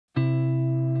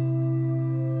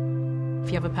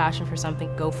If you have a passion for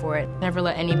something, go for it. Never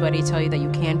let anybody tell you that you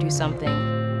can't do something.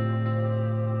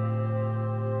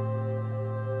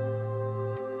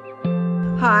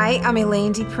 Hi, I'm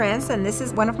Michaela DePrince, and this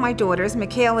is one of my daughters,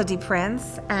 Michaela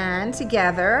DePrince, and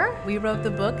together we wrote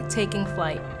the book, Taking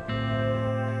Flight.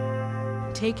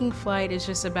 Taking Flight is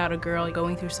just about a girl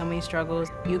going through so many struggles.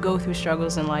 You go through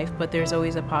struggles in life, but there's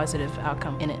always a positive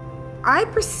outcome in it. I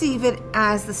perceive it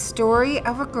as the story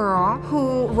of a girl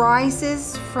who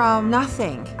rises from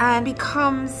nothing and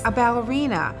becomes a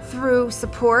ballerina through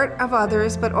support of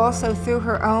others, but also through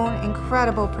her own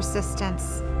incredible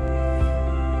persistence.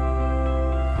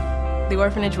 The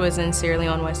orphanage was in Sierra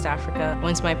Leone, West Africa.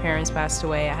 Once my parents passed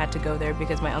away, I had to go there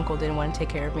because my uncle didn't want to take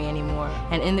care of me anymore.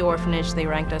 And in the orphanage, they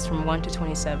ranked us from 1 to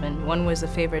 27. 1 was the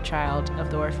favorite child of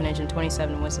the orphanage, and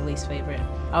 27 was the least favorite.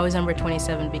 I was number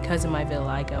 27 because of my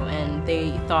vitiligo, and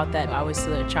they thought that I was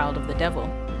the child of the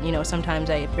devil. You know,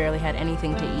 sometimes I barely had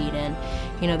anything to eat, and,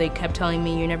 you know, they kept telling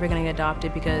me, you're never going to get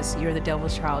adopted because you're the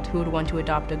devil's child. Who would want to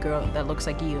adopt a girl that looks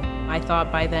like you? I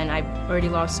thought by then I've already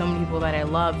lost so many people that I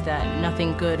loved that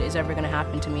nothing good is ever going to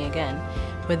happen to me again.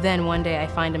 But then one day I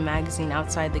find a magazine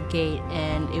outside the gate,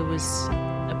 and it was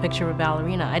a picture of a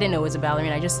ballerina. I didn't know it was a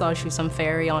ballerina. I just thought she was some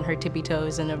fairy on her tippy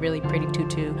toes in a really pretty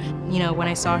tutu. You know, when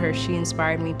I saw her, she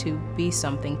inspired me to be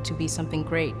something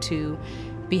great, to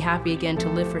be happy again, to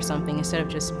live for something instead of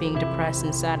just being depressed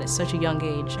and sad at such a young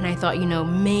age. And I thought, you know,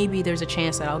 maybe there's a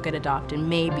chance that I'll get adopted,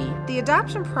 maybe. The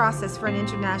adoption process for an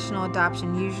international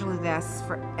adoption usually lasts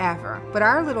forever. But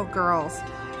our little girls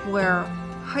were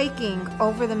hiking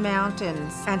over the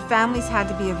mountains, and families had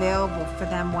to be available for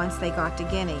them once they got to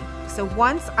Guinea. So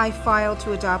once I filed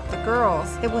to adopt the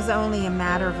girls, it was only a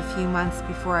matter of a few months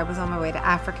before I was on my way to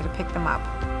Africa to pick them up.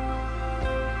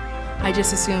 I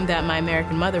just assumed that my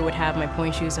American mother would have my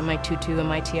pointe shoes and my tutu and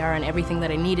my tiara and everything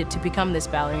that I needed to become this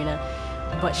ballerina,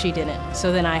 but she didn't.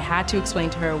 So then I had to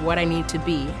explain to her what I needed to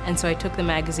be, and so I took the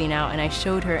magazine out and I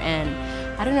showed her, and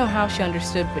I don't know how she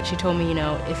understood, but she told me, you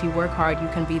know, if you work hard, you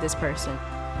can be this person.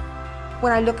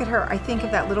 When I look at her, I think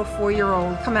of that little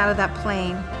 4-year-old come out of that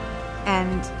plane,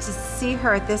 and to see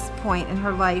her at this point in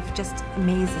her life just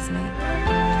amazes me.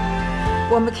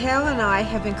 Well, Michaela and I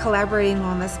have been collaborating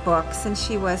on this book since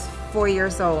she was 4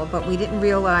 years old, but we didn't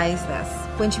realize this.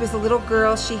 When she was a little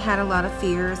girl, she had a lot of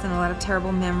fears and a lot of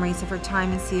terrible memories of her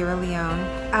time in Sierra Leone,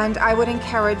 and I would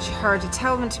encourage her to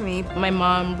tell them to me. My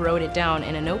mom wrote it down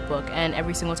in a notebook, and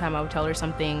every single time I would tell her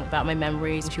something about my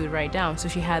memories, she would write it down, so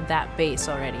she had that base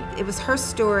already. It was her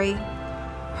story,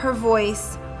 her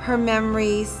voice, her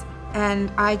memories, and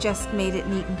I just made it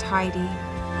neat and tidy.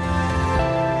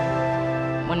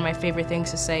 One of my favorite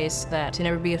things to say is that to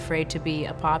never be afraid to be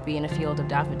a poppy in a field of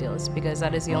daffodils, because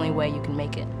that is the only way you can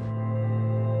make it.